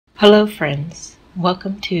Hello, friends.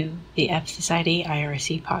 Welcome to the F Society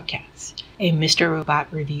IRC podcast, a Mr.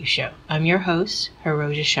 Robot review show. I'm your host,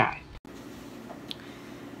 HiroJa.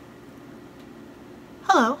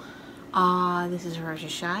 Hello, this is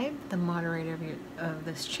HiroJa, the moderator of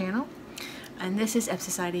this channel, and this is F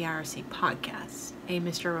Society IRC podcast, a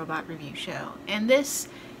Mr. Robot review show. And this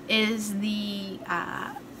is the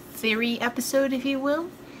theory episode, if you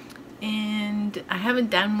will. And I haven't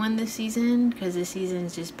done one this season because this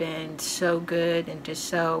season's just been so good and just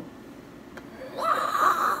so,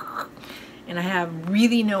 and I have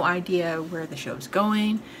really no idea where the show's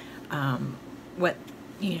going, what's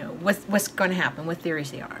going to happen, what theories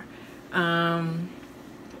they are.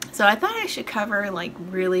 So I thought I should cover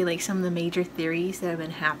really some of the major theories that have been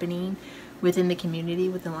happening within the community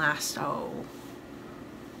within the last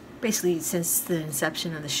basically since the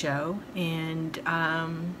inception of the show, and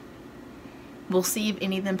we'll see if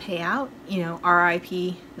any of them pay out.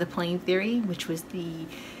 R.I.P. the plane theory, which was the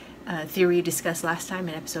theory discussed last time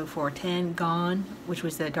in episode 410. Gone, which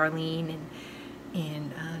was the Darlene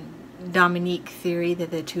and Dominique theory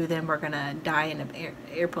that the two of them were gonna die in an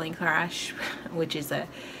airplane crash, which is a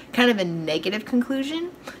kind of a negative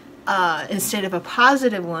conclusion instead of a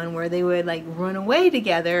positive one where they would run away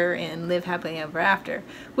together and live happily ever after,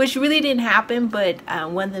 which really didn't happen. But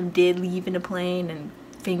one of them did leave in a plane, and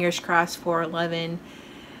fingers crossed for 11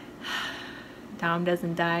 Dom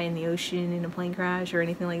doesn't die in the ocean in a plane crash or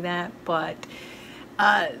anything like that. But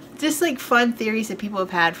just fun theories that people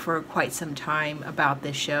have had for quite some time about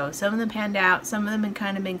this show. Some of them panned out, some of them have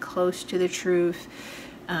kind of been close to the truth.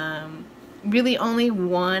 Really only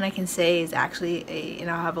one I can say is actually and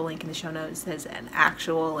I'll have a link in the show notes, as an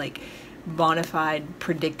actual bona fide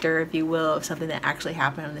predictor, if you will, of something that actually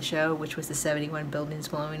happened on the show, which was the 71 buildings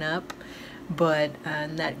blowing up. But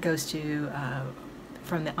that goes to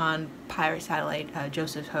from the on pirate satellite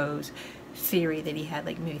Joseph Ho's theory that he had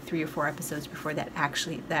maybe 3 or 4 episodes before that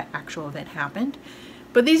actual event happened.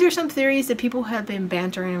 But these are some theories that people have been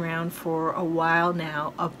bantering around for a while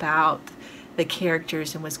now about the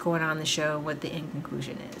characters and what's going on in the show, what the end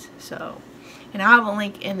conclusion is. So, and I'll have a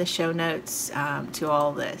link in the show notes to all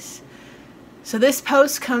of this. So this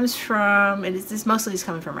post comes from, this mostly is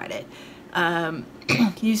coming from Reddit.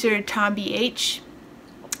 User Tom BH,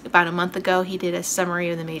 about a month ago, he did a summary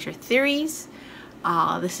of the major theories.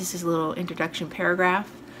 This is his little introduction paragraph.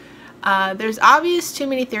 There's obvious too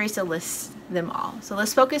many theories to list them all, so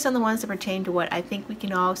let's focus on the ones that pertain to what I think we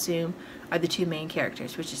can all assume are the two main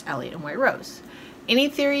characters, which is Elliot and White Rose. Any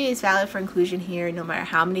theory is valid for inclusion here, no matter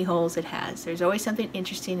how many holes it has. There's always something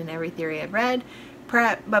interesting in every theory I've read,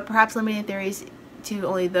 but perhaps limiting theories to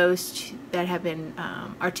only those that have been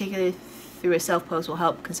articulated through a self-post will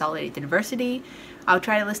help consolidate the diversity. I'll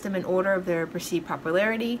try to list them in order of their perceived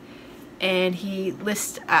popularity, and he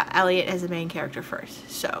lists Elliot as the main character first.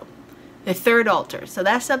 So, the third altar. So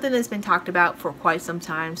that's something that's been talked about for quite some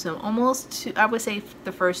time. So almost, I would say,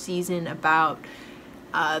 the first season, about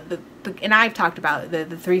and I've talked about the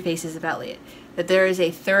 3 faces of Elliot, that there is a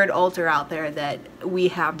third altar out there that we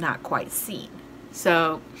have not quite seen.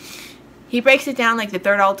 So he breaks it down like the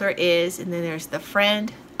third altar is, and then there's the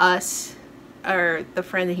friend, us, or the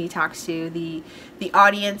friend that he talks to, the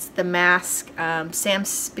audience, the mask, Sam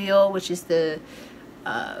Spiel, which is the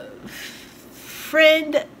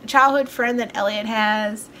childhood friend that Elliot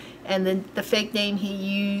has, and then the fake name he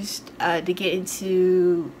used to get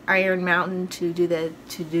into Iron Mountain to do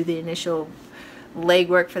the initial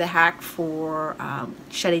legwork for the hack for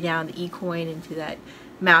shutting down the E-coin into that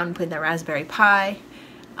mountain, putting that Raspberry Pi.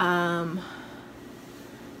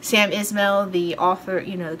 Sam Ismail, the author,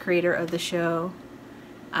 the creator of the show,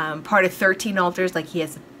 part of 13 altars.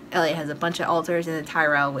 Elliot has a bunch of altars, and then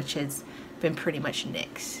Tyrell, which has been pretty much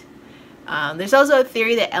nixed. There's also a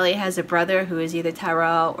theory that Elliot has a brother who is either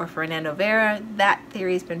Tyrell or Fernando Vera. That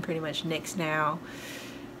theory has been pretty much nixed now.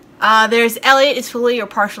 There's Elliot is fully or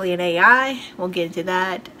partially an AI. We'll get into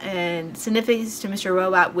that. And significance to Mr.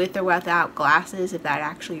 Robot with or without glasses, if that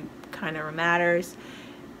actually kind of matters.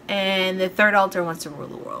 And the third altar wants to rule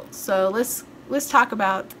the world. So let's talk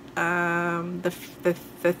about the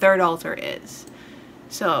third altar is.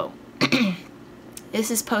 So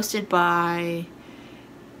this is posted by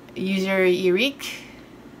user Eurek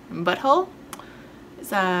Butthole.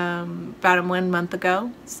 It's about 1 month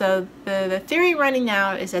ago. So the theory running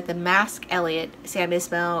now is that the mask Elliot, Sam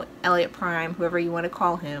Ismail, Elliot Prime, whoever you want to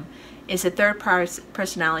call him, is the third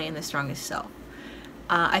personality and the strongest self.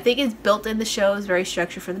 I think it's built in the show, is very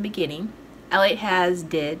structured from the beginning. Elliot has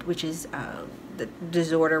DID, which is the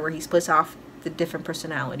disorder where he splits off the different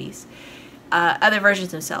personalities. other versions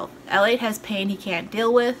of himself. Elliot has pain he can't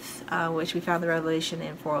deal with, which we found the revelation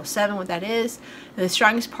in 407 what that is. And the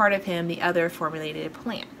strongest part of him, the other, formulated a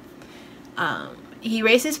plan. He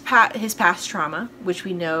raises his past trauma, which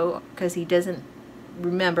we know because he doesn't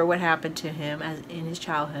remember what happened to him in his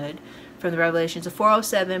childhood, from the revelations of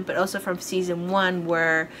 407, but also from season 1,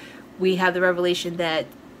 where we have the revelation that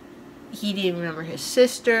he didn't remember his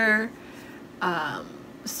sister,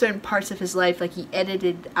 certain parts of his life, like he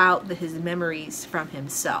edited out his memories from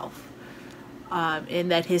himself,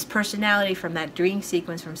 and that his personality from that dream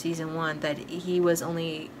sequence from season 1, that he was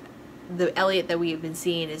only, the Elliot that we have been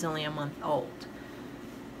seeing is only a month old.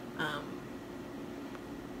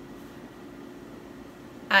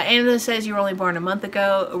 Angela says you were only born a month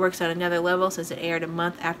ago. It works on another level, says it aired a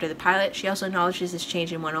month after the pilot. She also acknowledges this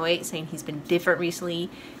change in 108, saying he's been different recently,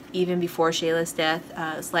 even before Shayla's death.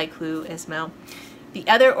 Slight clue, Ismail. The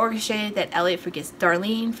other orchestrated that Elliot forgets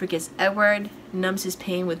Darlene, forgets Edward, numbs his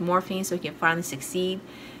pain with morphine so he can finally succeed.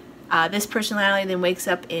 This personality then wakes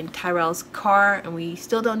up in Tyrell's car, and we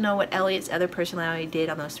still don't know what Elliot's other personality did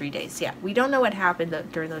on those 3 days. Yeah, we don't know what happened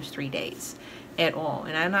during those 3 days at all,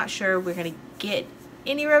 and I'm not sure we're going to get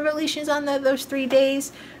any revelations on those 3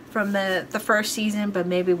 days from the first season, but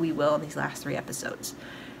maybe we will in these last 3 episodes.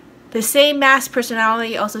 The same masked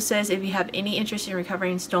personality also says if you have any interest in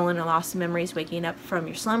recovering stolen and lost memories, waking up from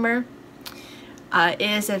your slumber, it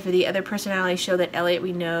is that for the other personalities show that Elliot,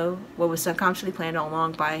 we know what was subconsciously planned all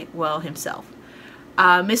along by, well, himself.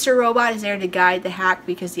 Mr. Robot is there to guide the hack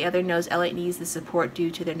because the other knows Elliot needs the support due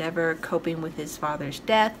to their never coping with his father's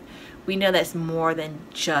death. We know that's more than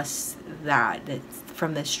just that. That's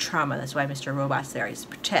from this trauma. That's why Mr. Robot's there, is to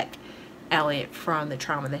protect Elliot from the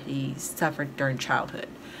trauma that he suffered during childhood.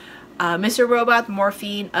 Mr. Robot,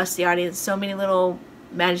 morphine, us the audience, so many little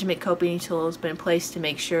management coping tools put in place to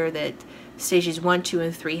make sure that stages 1, 2,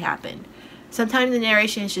 and 3 happen. Sometimes the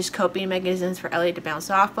narration is just coping mechanisms for Elliot to bounce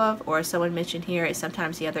off of, or as someone mentioned here, it's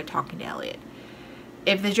sometimes the other talking to Elliot.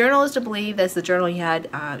 If the journal is to believe, that's the journal he had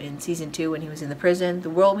in season 2 when he was in the prison, the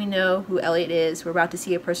world we know who Elliot is, we're about to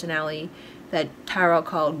see a personality that Tyrell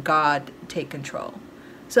called God take control.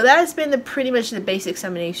 So that has been pretty much the basic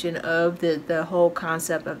summation of the whole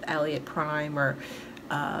concept of Elliot Prime, or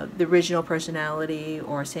the original personality,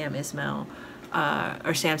 or Sam Ismail,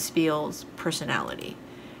 or Sam Spiel's personality.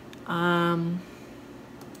 Let's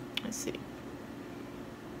see.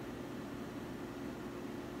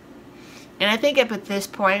 And I think up at this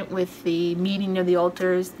point, with the meeting of the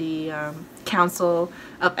alters, the council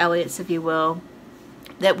of Elliots, if you will,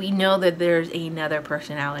 that we know that there's another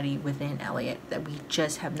personality within Elliot that we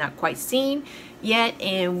just have not quite seen yet,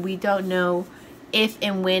 and we don't know if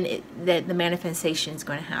and when that the manifestation is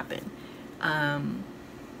going to happen.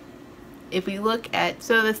 If we look at,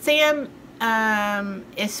 so the Sam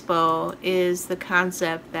Ispo is the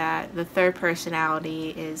concept that the third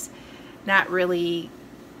personality is not really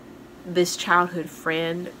this childhood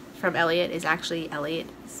friend from Elliot, is actually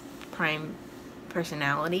Elliot's prime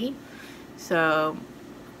personality. So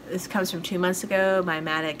this comes from 2 months ago, my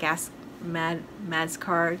Mads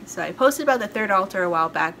card. So I posted about the third altar a while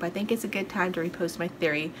back, but I think it's a good time to repost my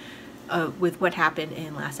theory with what happened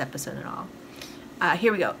in last episode and all.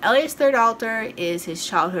 Here we go. Elliot's third altar is his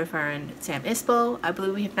childhood friend, Sam Ispo. I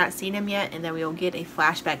believe we have not seen him yet, and then we will get a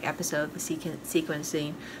flashback episode, the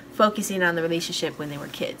sequencing, focusing on the relationship when they were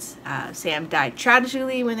kids. Sam died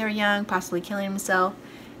tragically when they were young, possibly killing himself,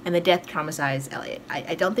 and the death traumatized Elliot.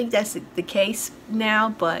 I don't think that's the case now,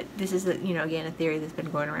 but this is, again, a theory that's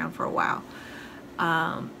been going around for a while.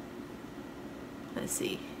 Let's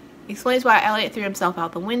see. Explains why Elliot threw himself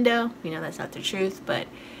out the window. We know that's not the truth, but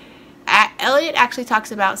Elliot actually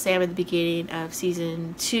talks about Sam at the beginning of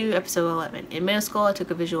season 2, episode 11. In middle school, I took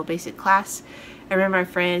a visual basic class. I remember my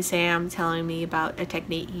friend Sam telling me about a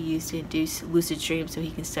technique he used to induce lucid dreams so he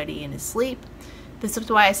can study in his sleep. This is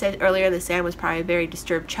why I said earlier that Sam was probably a very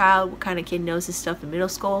disturbed child. What kind of kid knows this stuff in middle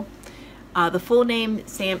school? The full name,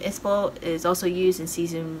 Sam Ispo, is also used in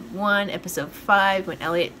season 1, episode 5, when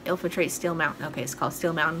Elliot infiltrates Steel Mountain. Okay, it's called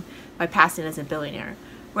Steel Mountain, by passing as a billionaire.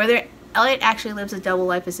 Whether Elliot actually lives a double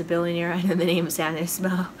life as a billionaire under the name of Sam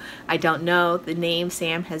Ispo, I don't know. The name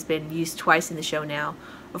Sam has been used twice in the show now.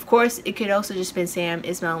 Of course, it could also just been Sam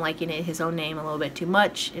Ismail liking it his own name a little bit too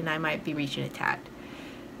much, and I might be reaching a tad.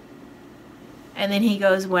 And then he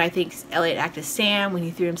goes, when I think Elliot acted as Sam when he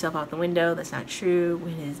threw himself out the window. That's not true.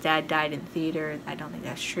 When his dad died in the theater, I don't think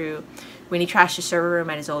that's true. When he trashed the server room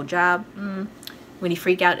at his old job, when he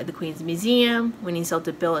freaked out at the Queen's Museum, when he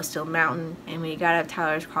insulted Bill at Steel Mountain, and when he got out of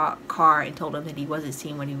Tyler's car and told him that he wasn't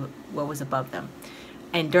seeing what was above them.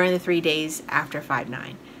 And during the 3 days after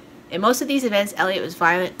 5/9. In most of these events, Elliot was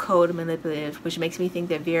violent, cold, and manipulative, which makes me think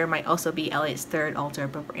that Vera might also be Elliot's third alter,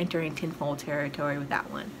 but we're entering tinfoil territory with that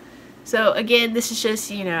one. So again, this is just,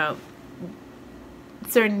 you know,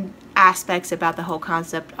 certain aspects about the whole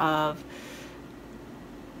concept of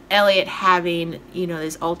Elliot having, you know,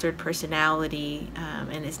 this altered personality,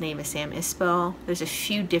 and his name is Sam Isbell. There's a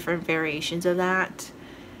few different variations of that.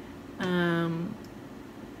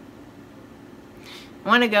 I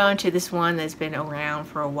want to go into this one that's been around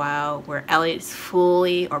for a while, where Elliot's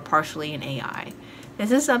fully or partially an AI.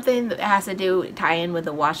 This is something that has to tie in with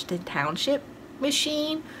the Washington Township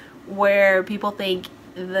machine, where people think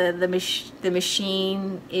the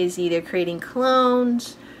machine is either creating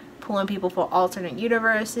clones, pulling people for alternate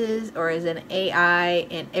universes, or is an AI,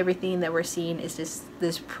 and everything that we're seeing is just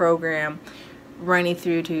this program running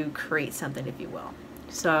through to create something, if you will.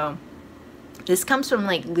 So this comes from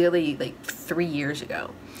like literally like 3 years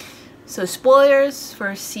ago. So spoilers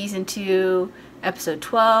for season 2, episode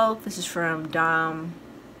 12. This is from Dami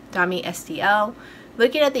STL,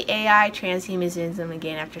 looking at the AI transhumanism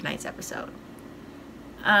again after tonight's episode.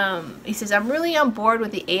 He says, I'm really on board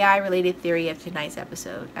with the AI related theory of tonight's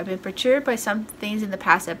episode. I've been perturbed by some things in the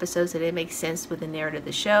past episodes that didn't make sense with the narrative of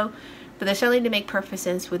the show, but they're starting to make perfect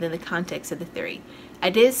sense within the context of the theory.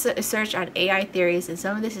 I did a search on AI theories, and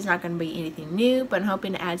some of this is not going to be anything new, but I'm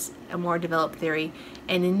hoping to add a more developed theory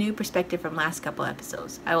and a new perspective from last couple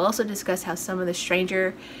episodes. I will also discuss how some of the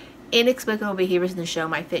stranger, inexplicable behaviors in the show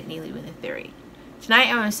might fit neatly with the theory.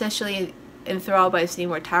 Tonight I'm especially enthralled by the scene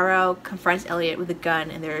where Tyrell confronts Elliot with a gun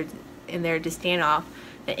and their standoff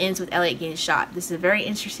that ends with Elliot getting shot. This is a very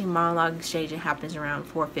interesting monologue exchange that happens around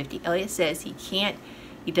 4:50. Elliot says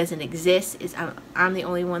he doesn't exist. I'm the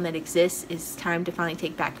only one that exists. It's time to finally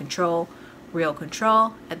take back control, real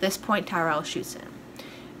control. At this point, Tyrell shoots him.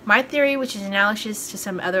 My theory, which is analogous to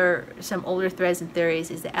some older threads and theories,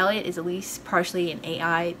 is that Elliot is at least partially an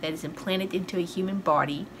AI that is implanted into a human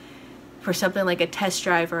body for something like a test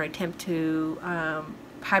drive or attempt to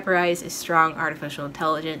hyperize a strong artificial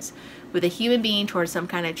intelligence with a human being towards some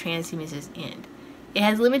kind of transhumanism end. It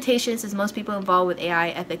has limitations, as most people involved with AI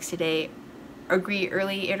ethics today agree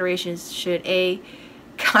early iterations should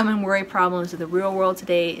common worry problems of the real world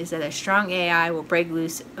today is that a strong AI will break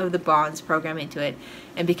loose of the bonds programmed into it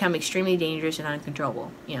and become extremely dangerous and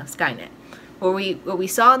uncontrollable. You know, Skynet. What we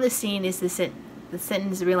saw in this scene is the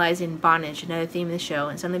sentence realizing bondage, another theme of the show,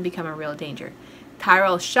 and something become a real danger.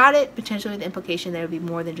 Tyrell shot it, potentially with the implication that it would be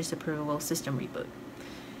more than just a provable system reboot.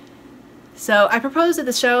 So I propose that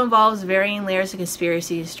the show involves varying layers of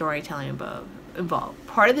conspiracy and storytelling involved.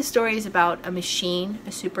 Part of the story is about a machine,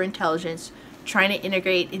 a super intelligence, trying to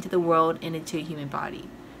integrate into the world and into a human body.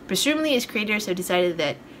 Presumably its creators have decided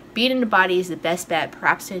that being in the body is the best bet,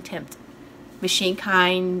 perhaps to attempt machine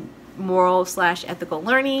kind moral/ethical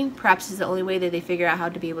learning. Perhaps is the only way that they figure out how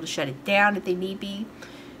to be able to shut it down if they need be.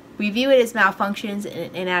 We view it as malfunctions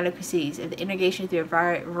and inadequacies of the integration through a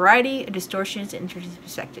variety of distortions and interesting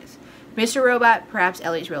perspectives. Mr. Robot, perhaps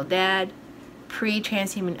Ellie's real dad.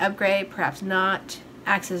 Pre-transhuman upgrade, perhaps not.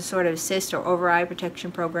 Acts as a sort of assist or override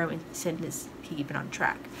protection program and sentence to keep it on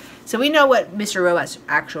track. So we know what Mr. Robot's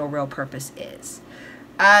actual real purpose is.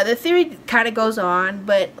 The theory kind of goes on,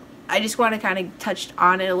 but I just want to kind of touch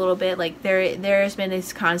on it a little bit. Like there's been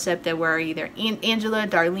this concept that where either Angela,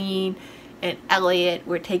 Darlene, and Elliot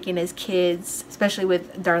were taken as kids, especially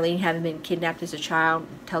with Darlene having been kidnapped as a child,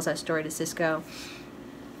 tells that story to Cisco,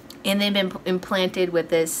 and they've been implanted with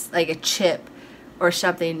this like a chip or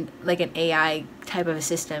something like an AI type of a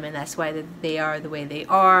system, and that's why they are the way they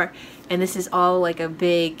are. And this is all like a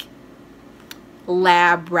big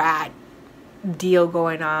lab rat deal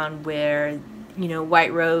going on where, you know,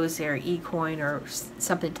 White Rose or eCoin or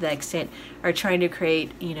something to that extent are trying to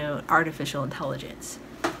create, you know, artificial intelligence.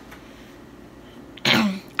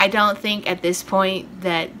 I don't think at this point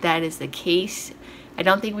that that is the case. I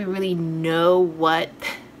don't think we really know what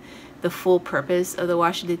the full purpose of the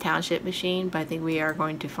Washington Township machine, but I think we are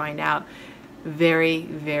going to find out very,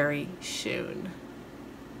 very soon.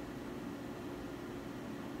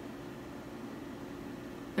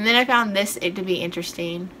 And then I found this to be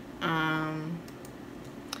interesting.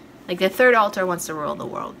 Like the third altar wants to rule the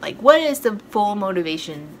world. Like, what is the full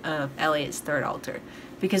motivation of Elliot's third altar?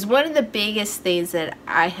 Because one of the biggest things that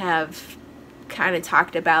I have kind of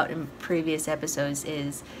talked about in previous episodes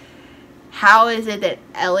is how is it that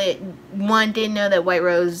Elliot, one, didn't know that White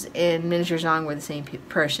Rose and Miniature Zong were the same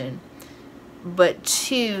person, but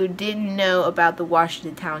two, didn't know about the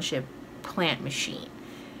Washington Township plant machine.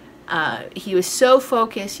 He was so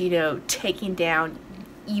focused, you know, taking down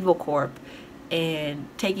Evil Corp and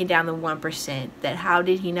taking down the 1%, that how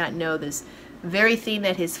did he not know this very thing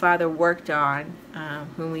that his father worked on,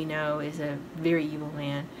 whom we know is a very evil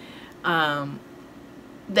man,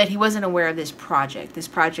 that he wasn't aware of this project. This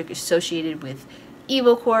project associated with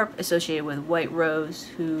Evil Corp, associated with White Rose,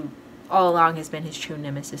 who all along has been his true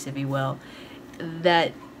nemesis, if you will.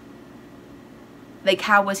 That, like,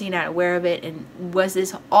 how was he not aware of it? And was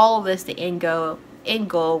this, all of this, the end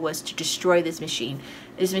goal was to destroy this machine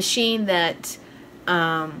that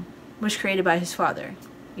was created by his father,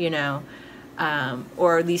 you know,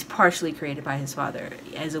 or at least partially created by his father,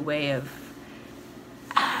 as a way of,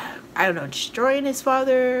 I don't know, destroying his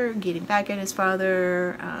father, getting back at his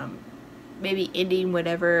father, maybe ending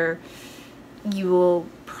whatever evil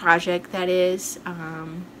project that is.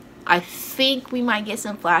 I think we might get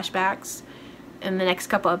some flashbacks in the next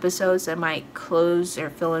couple episodes that might close or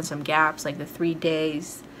fill in some gaps, like the 3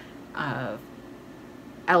 days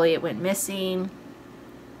Elliot went missing,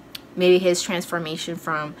 maybe his transformation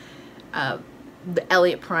from the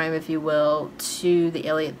Elliot Prime, if you will, to the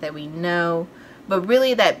Elliot that we know. But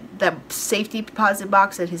really that safety deposit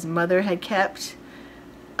box that his mother had kept,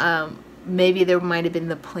 maybe there might have been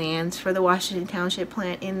the plans for the Washington Township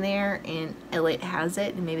plant in there, and Elliot has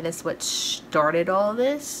it, and maybe that's what started all of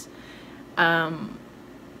this.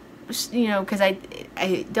 You know, because I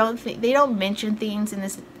don't think they don't mention things in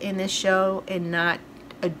this show and not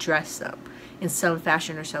address them in some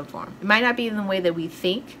fashion or some form. It might not be in the way that we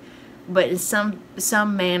think, but in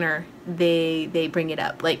some manner they bring it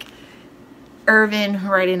up. Like Irvin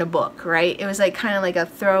writing a book, right? It was like kind of like a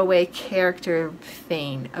throwaway character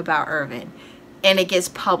thing about Irvin, and it gets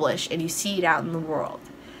published and you see it out in the world.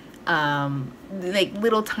 Like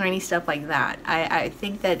little tiny stuff like that. I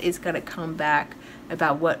think that it's gonna come back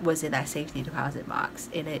about what was in that safety deposit box,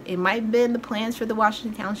 and it might have been the plans for the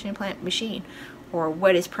Washington Township plant machine, or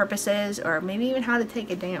what its purpose is, or maybe even how to take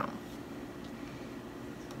it down.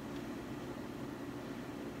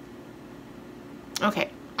 Okay.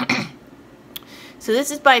 So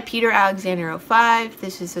this is by Peter Alexander 05.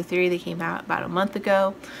 This is a theory that came out about a month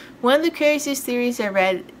ago. One of the craziest theories I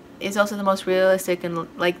read is also the most realistic and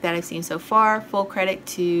like that I've seen so far. Full credit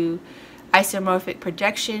to Isomorphic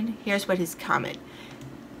Projection. Here's what his comment.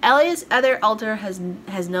 Elliot's other alter has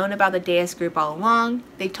known about the Deus group all along.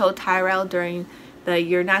 They told Tyrell during the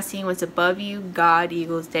 "You're not seeing what's above you, God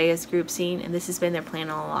equals Deus group" scene, and this has been their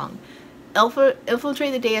plan all along.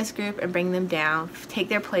 Infiltrate the Deus group and bring them down, take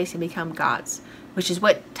their place and become gods, which is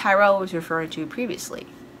what Tyrell was referring to previously.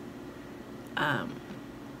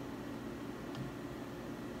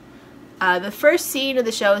 The first scene of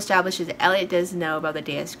the show establishes that Elliot does know about the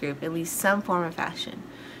Deus group, in at least some form or fashion.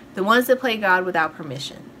 The ones that play God without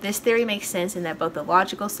permission. This theory makes sense in that both the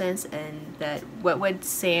logical sense and that what would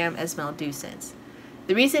Sam Esmail do sense.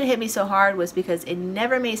 The reason it hit me so hard was because it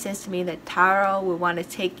never made sense to me that Tyrell would want to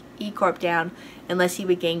take E-Corp down unless he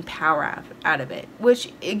would gain power out of it.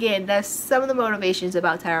 Which, again, that's some of the motivations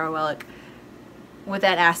about Tyrell Wellick with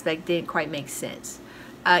that aspect didn't quite make sense.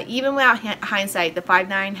 Even without hindsight, the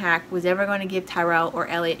 5/9 hack was never going to give Tyrell or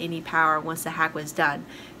Elliot any power once the hack was done.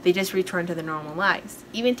 They just returned to their normal lives.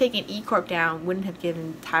 Even taking E-Corp down wouldn't have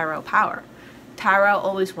given Tyrell power. Tyrell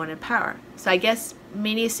always wanted power. So I guess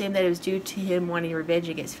many assume that it was due to him wanting revenge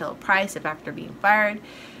against Philip Price after being fired.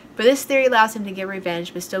 But this theory allows him to get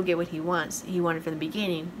revenge but still get what he wants. He wanted from the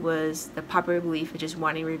beginning was the popular belief of just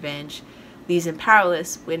wanting revenge leaves him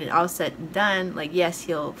powerless. When it all said and done, like, yes,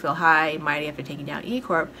 he'll feel high and mighty after taking down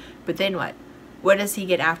E-Corp, but then what? What does he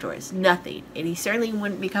get afterwards? Nothing. And he certainly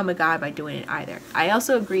wouldn't become a god by doing it either. I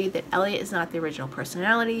also agree that Elliot is not the original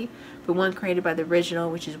personality, but one created by the original,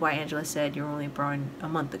 which is why Angela said you were only born a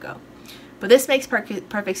month ago. But this makes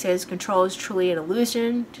perfect sense. Control is truly an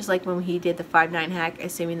illusion, just like when he did the 5/9 hack,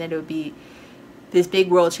 assuming that it would be this big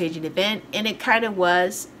world-changing event, and it kind of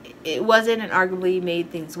was. It wasn't, and arguably made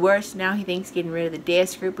things worse. Now he thinks getting rid of the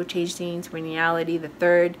Deus group will change things, when in reality the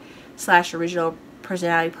third/original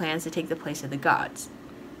personality plans to take the place of the gods.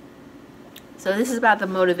 So this is about the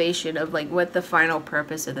motivation of like what the final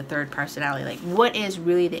purpose of the third personality, like what is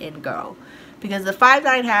really the end goal. Because the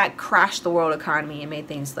 5/9 hack crashed the world economy and made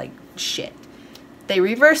things like shit. They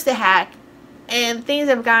reversed the hack and things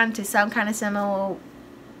have gone to some kind of similar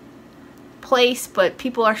place, but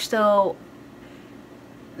people are still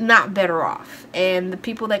not better off, and the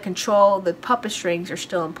people that control the puppet strings are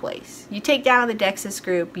still in place. You take down the Dexus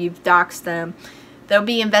group, you've doxed them, there'll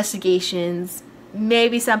be investigations,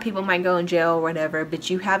 maybe some people might go in jail or whatever, but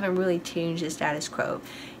you haven't really changed the status quo.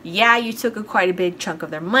 Yeah, you took quite a big chunk of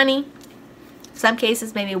their money. Some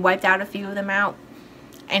cases maybe wiped out a few of them out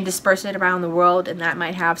and dispersed it around the world, and that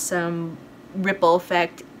might have some ripple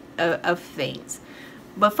effect of things.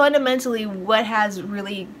 but fundamentally, what has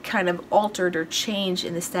really kind of altered or changed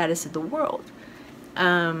in the status of the world?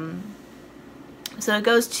 So it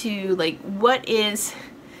goes to, like, what is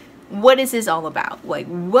this all about? Like,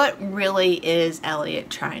 what really is Elliot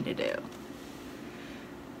trying to do?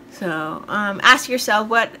 So ask yourself,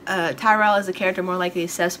 what Tyrell is a character more likely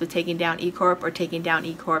obsessed with taking down E-Corp, or taking down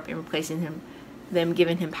E-Corp and replacing them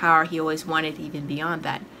giving him power he always wanted, even beyond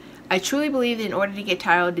that? I truly believe that in order to get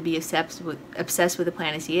Tyrell to be obsessed with the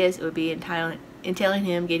plan as he is, it would be entailing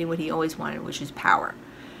him getting what he always wanted, which is power.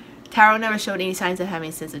 Tyrell never showed any signs of having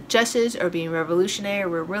a sense of justice or being revolutionary.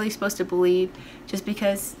 We're really supposed to believe just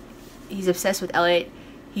because he's obsessed with Elliot,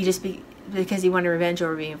 because he wanted revenge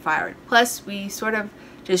over being fired. Plus, we sort of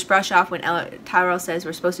just brush off when Tyrell says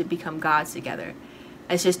we're supposed to become gods together.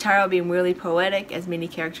 It's just Tyrell being really poetic, as many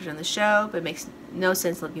characters on the show, but makes no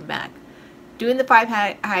sense looking back. Doing the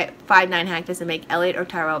 5-9 hack doesn't make Elliot or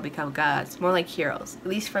Tyrell become gods, more like heroes, at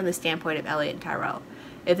least from the standpoint of Elliot and Tyrell.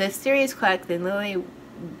 If this theory is correct, then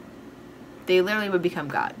they literally would become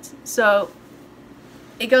gods. So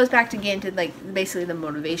it goes back to again to, like, basically the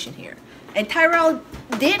motivation here. And Tyrell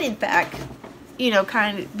did, in fact, you know,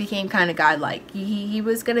 became kind of godlike. He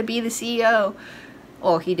was going to be the CEO.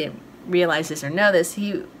 Well, he didn't realize this or know this.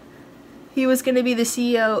 He was going to be the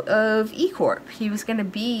CEO of E-Corp. He was going to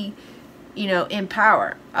be, you know, in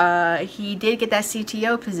power. He did get that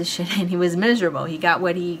CTO position, and he was miserable. He got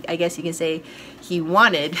what I guess you can say, he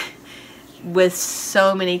wanted, with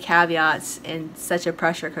so many caveats and such a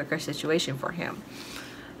pressure cooker situation for him.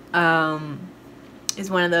 Is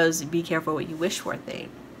one of those be careful what you wish for thing.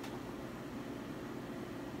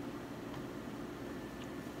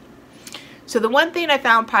 So the one thing I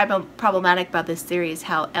found problematic about this theory is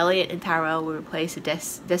how Elliot and Tyrell will replace the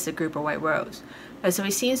Dessa group or White Rose. As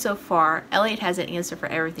we've seen so far, Elliot has an answer for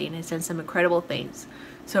everything and has done some incredible things.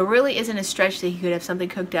 So it really isn't a stretch that he could have something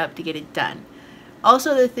cooked up to get it done.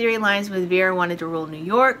 Also, the theory lines with Vera wanted to rule New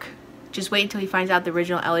York. Just wait until he finds out the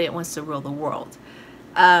original Elliot wants to rule the world.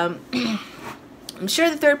 I'm sure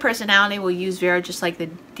the third personality will use Vera just like the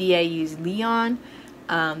DA used Leon.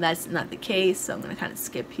 That's not the case, so I'm going to kind of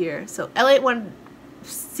skip here. So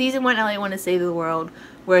Season 1 Elliot wanted to save the world,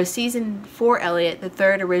 whereas Season 4 Elliot, the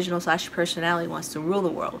third original / personality, wants to rule the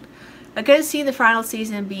world. I could have seen the final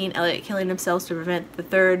season being Elliot killing himself to prevent the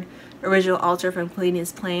third original Alter from completing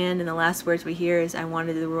his plan, and the last words we hear is, "I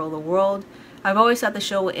wanted to rule the world." I've always thought the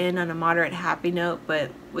show would end on a moderate happy note,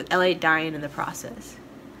 but with Elliot dying in the process.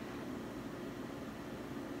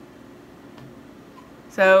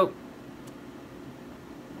 So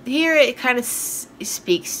here it kind of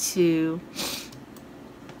speaks to,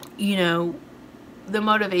 you know, the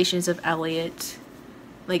motivations of Elliot.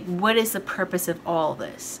 Like, what is the purpose of all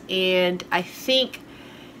this? And I think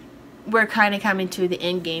we're kind of coming to the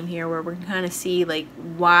end game here, where we're kind of see, like,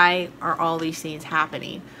 why are all these things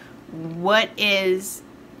happening? What is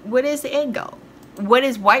the end goal? What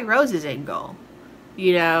is White Rose's end goal?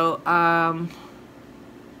 You know,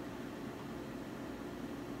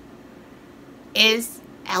 is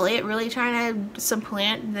Elliot really trying to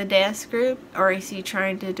supplant the Death group, or is he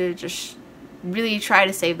trying to just really try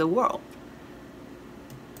to save the world?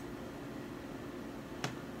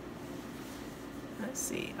 Let's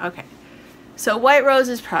see. Okay. So White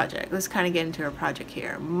Rose's project. Let's kind of get into her project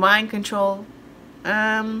here. Mind control.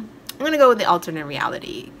 I'm going to go with the alternate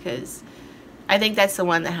reality, because I think that's the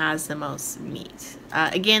one that has the most meat.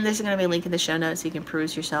 Again, there's going to be a link in the show notes so you can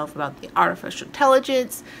peruse yourself about the artificial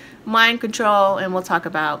intelligence, mind control, and we'll talk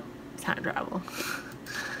about time travel.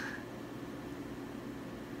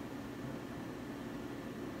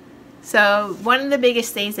 So one of the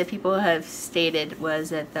biggest things that people have stated was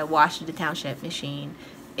that the Washington Township machine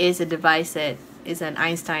is a device that is an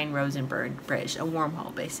Einstein-Rosen bridge, a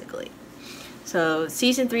wormhole, basically. So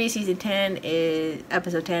Season 3, Season 10,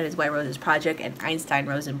 Episode 10 is White Rose's project, and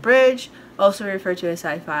Einstein-Rosen bridge, also referred to as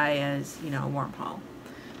sci-fi as, you know, a wormhole.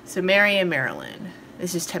 So Mary and Marilyn,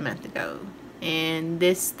 this is 10 months ago, and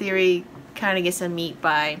this theory kind of gets some meat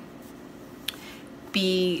by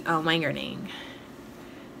B Hoe.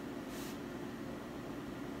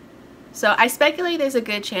 So I speculate there's a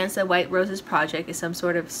good chance that White Rose's project is some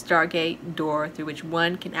sort of Stargate door through which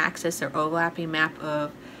one can access their overlapping map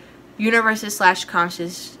of universes /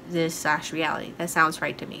 consciousness / reality. That sounds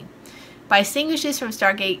right to me. By distinguishing this from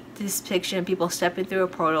Stargate depiction, people stepping through a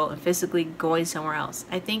portal and physically going somewhere else.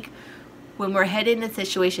 I think when we're headed in a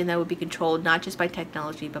situation that would be controlled not just by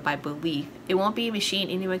technology but by belief, it won't be a machine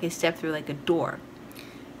anyone can step through like a door.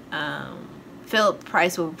 Philip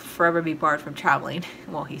Price will forever be barred from traveling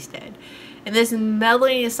while he's dead. And this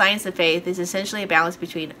melding of science and faith is essentially a balance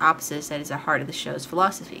between opposites that is the heart of the show's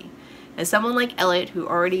philosophy. And someone like Elliot, who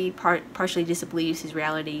already partially disbelieves his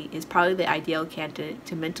reality, is probably the ideal candidate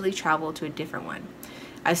to mentally travel to a different one.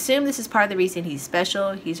 I assume this is part of the reason he's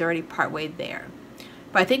special. He's already partway there.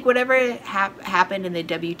 But I think whatever happened in the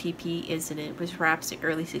WTP incident was perhaps an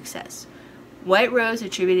early success. White Rose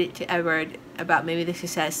attributed to Edward about maybe the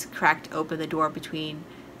success cracked open the door between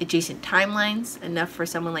adjacent timelines, enough for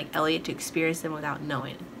someone like Elliot to experience them without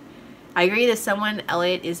knowing. I agree that someone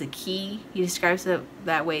Elliot is a key. He describes it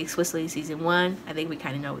that way explicitly in season 1. I think we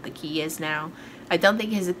kind of know what the key is now. I don't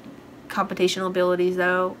think his computational abilities,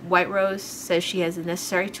 though. White Rose says she has the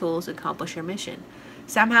necessary tools to accomplish her mission.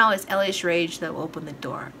 Somehow it's Elliot's rage that will open the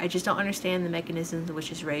door. I just don't understand the mechanisms in which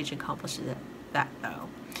his rage accomplishes that though.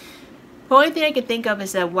 The only thing I can think of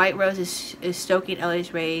is that White Rose is stoking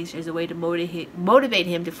Elliot's rage as a way to motivate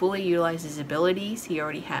him to fully utilize his abilities he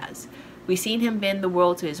already has. We've seen him bend the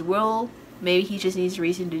world to his will. Maybe he just needs a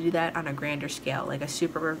reason to do that on a grander scale, like a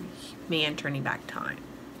Superman turning back time.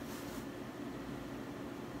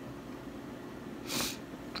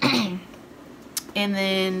 And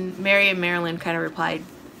then Mary and Marilyn kind of replied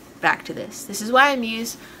back to this. This is why I'm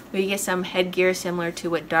used when you get some headgear similar to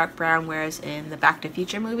what Doc Brown wears in the Back to the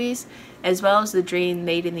Future movies, as well as the dream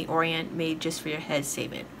made in the Orient, made just for your head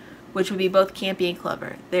statement, which would be both campy and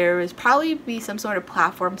clever. There would probably be some sort of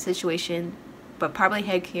platform situation, but probably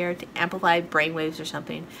headgear to amplify brainwaves or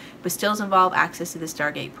something, but still involve access to the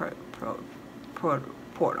Stargate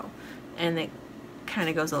portal. And it kind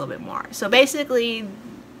of goes a little bit more. So basically,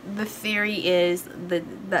 the theory is the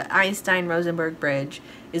Einstein-Rosenberg bridge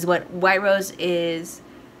is what White Rose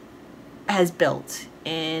has built,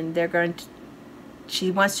 and they're going to, she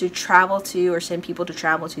wants to travel to, or send people to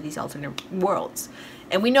travel to, these alternate worlds.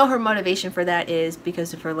 And we know her motivation for that is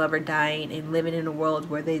because of her lover dying and living in a world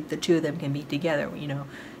where the two of them can be together. You know,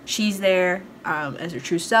 she's there as her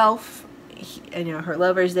true self, and you know, her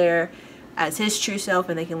lover's there as his true self,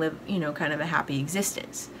 and they can live, you know, kind of a happy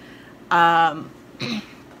existence.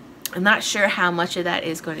 I'm not sure how much of that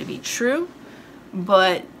is going to be true,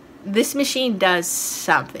 but this machine does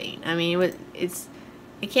something. I mean, it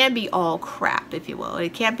can't be all crap, if you will.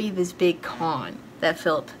 It can't be this big con that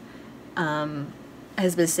Philip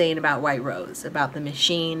has been saying about White Rose, about the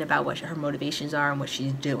machine, about what her motivations are and what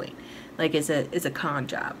she's doing. Like, it's a con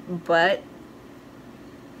job. But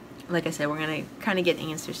like I said, we're gonna kind of get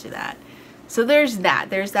answers to that. So there's that.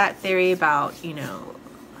 There's that theory about, you know,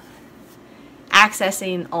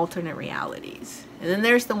 accessing alternate realities. And then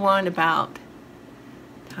there's the one about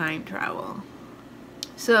time travel.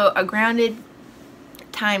 So a grounded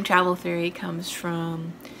time travel theory comes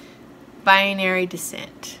from binary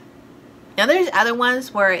descent. Now there's other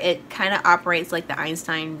ones where it kind of operates like the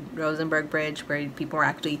Einstein-Rosenberg bridge, where people are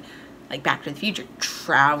actually, like Back to the Future,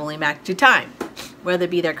 traveling back to time, whether it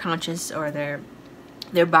be their conscious or their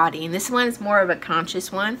body. And this one is more of a conscious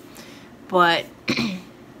one, but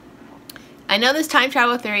I know this time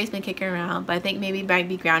travel theory has been kicking around, but I think maybe it might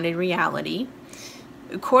be grounded in reality.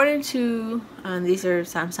 According to, these are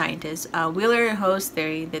some scientists, Wheeler and Ho's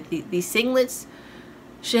theory that these singlets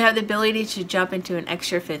should have the ability to jump into an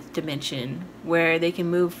extra fifth dimension where they can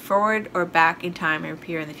move forward or back in time and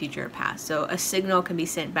appear in the future or past. So a signal can be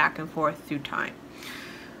sent back and forth through time.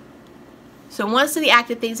 So one of the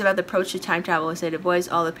active things about the approach to time travel is that it avoids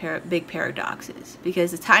all the big paradoxes.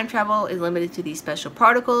 Because the time travel is limited to these special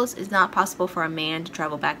particles, it's not possible for a man to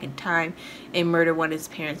travel back in time and murder one of his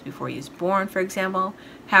parents before he was born, for example.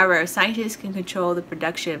 However, if scientists can control the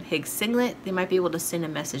production of Higgs singlet, they might be able to send a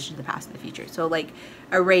message to the past and the future. So like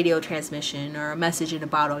a radio transmission or a message in a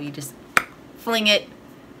bottle, you just fling it,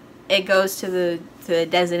 it goes to the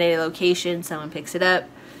designated location, someone picks it up,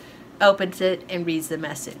 opens it, and reads the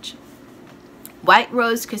message. White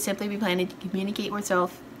Rose could simply be planning to communicate with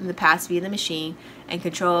herself in the past via the machine and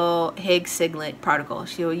control Higgs singlet particle.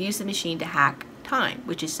 She will use the machine to hack time,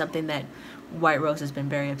 which is something that White Rose has been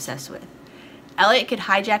very obsessed with. Elliot could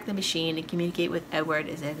hijack the machine and communicate with Edward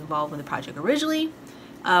as involved in the project originally.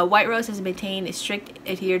 White Rose has maintained a strict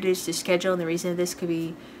adherence to schedule, and the reason of this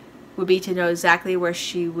would be to know exactly where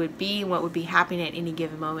she would be and what would be happening at any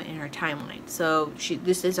given moment in her timeline. So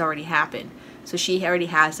this has already happened. So she already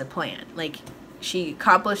has a plan. Like, she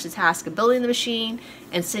accomplished the task of building the machine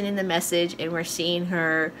and sending the message, and we're seeing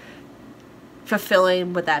her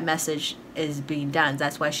fulfilling what that message is being done.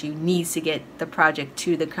 That's why she needs to get the project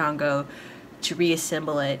to the Congo to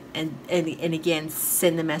reassemble it and again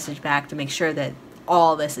send the message back to make sure that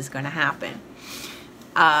all this is going to happen.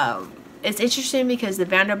 It's interesting because the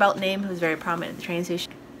Vanderbilt name was very prominent at the train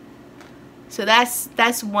station. So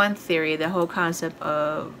that's one theory, the whole concept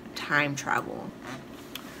of time travel.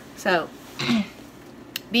 So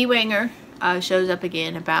B. Wanger shows up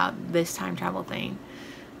again about this time travel thing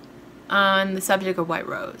on the subject of White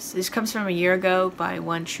Rose. This comes from a year ago by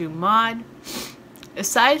One True Mod.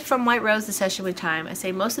 Aside from White Rose, the session with time, I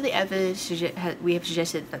say most of the evidence we have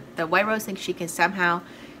suggested that White Rose thinks she can somehow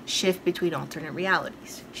shift between alternate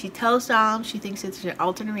realities. She tells Dom she thinks it's an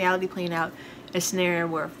alternate reality playing out a scenario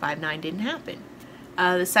where 5/9 didn't happen.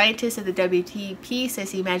 The scientist at the WTP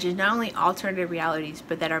says he imagines not only alternate realities,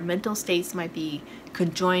 but that our mental states might be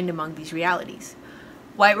conjoined among these realities.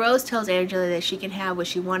 White Rose tells Angela that she can have what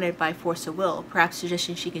she wanted by force of will, perhaps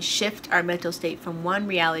suggesting she can shift our mental state from one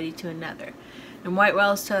reality to another. And White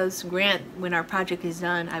Rose tells Grant, when our project is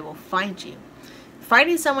done, I will find you.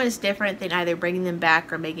 Finding someone is different than either bringing them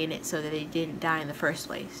back or making it so that they didn't die in the first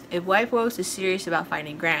place. If White Rose is serious about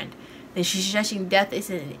finding Grant, then she's suggesting death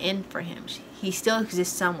isn't an end for him. He still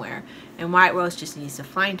exists somewhere, and White Rose just needs to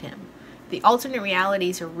find him. The alternate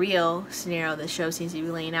realities or real scenario the show seems to be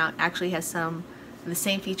laying out actually has some of the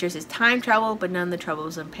same features as time travel, but none of the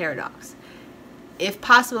troubles and paradox. If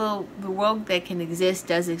possible, the world that can exist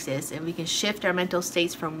does exist, and we can shift our mental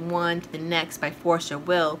states from one to the next by force or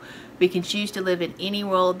will. We can choose to live in any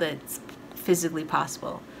world that's physically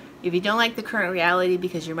possible. If you don't like the current reality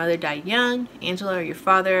because your mother died young, Angela, or your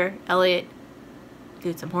father, Elliot,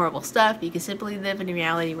 did some horrible stuff, you can simply live in a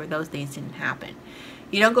reality where those things didn't happen.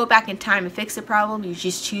 You don't go back in time and fix the problem, you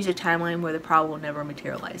just choose a timeline where the problem never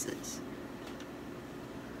materializes.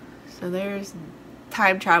 So there's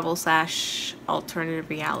time travel / alternative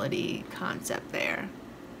reality concept there.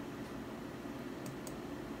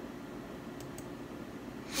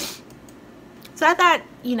 So I thought,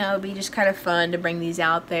 it'd be just kind of fun to bring these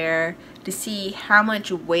out there to see how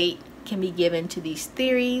much weight can be given to these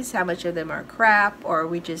theories, how much of them are crap, or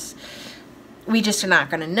we just are not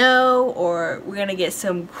going to know, or we're going to get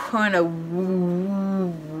some kind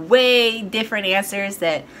of way different answers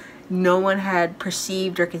that no one had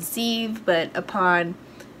perceived or conceived, but upon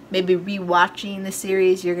maybe rewatching the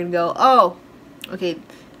series, you're going to go, oh, okay,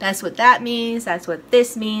 that's what that means, that's what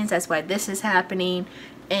this means, that's why this is happening,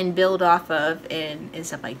 and build off of and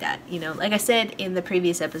stuff like that. Like I said in the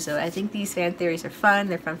previous episode, I think these fan theories are fun.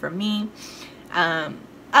 They're fun for me. I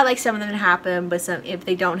like some of them to happen, but if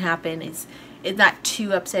they don't happen, it's not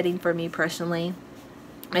too upsetting for me personally.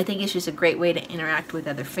 I think it's just a great way to interact with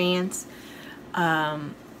other fans.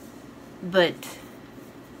 But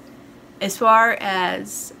as far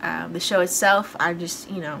as the show itself, I'm just,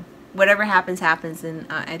 whatever happens, and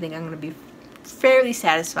I think I'm going to be fairly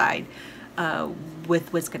satisfied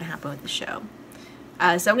with what's going to happen with the show.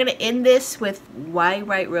 So I'm going to end this with why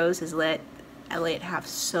White Rose has let Elliot have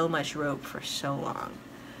so much rope for so long.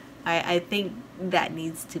 I think that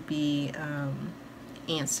needs to be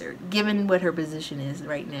answered, given what her position is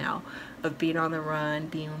right now, of being on the run,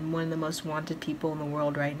 being one of the most wanted people in the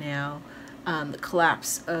world right now, the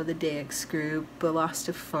collapse of the DX group, the loss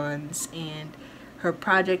of funds, and her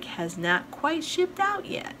project has not quite shipped out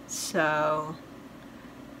yet. So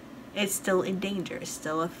it's still in danger, it's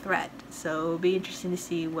still a threat. So it'll be interesting to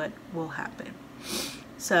see what will happen.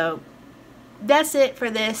 So that's it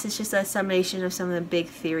for this. It's just a summation of some of the big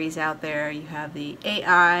theories out there. You have the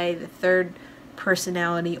AI, the third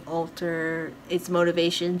personality alter, its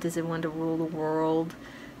motivation, does it want to rule the world,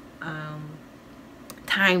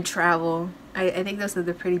 time travel. I think those are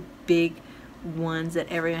the pretty big ones that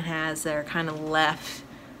everyone has that are kind of left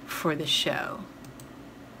for the show.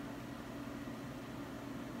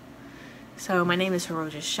 So my name is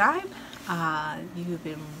HiroJa Shibe. You've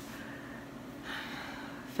been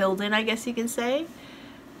filled in, I guess you can say.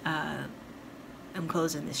 I'm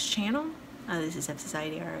closing this channel. This is F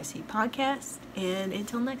Society IRC Podcast, and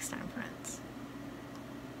until next time, friends.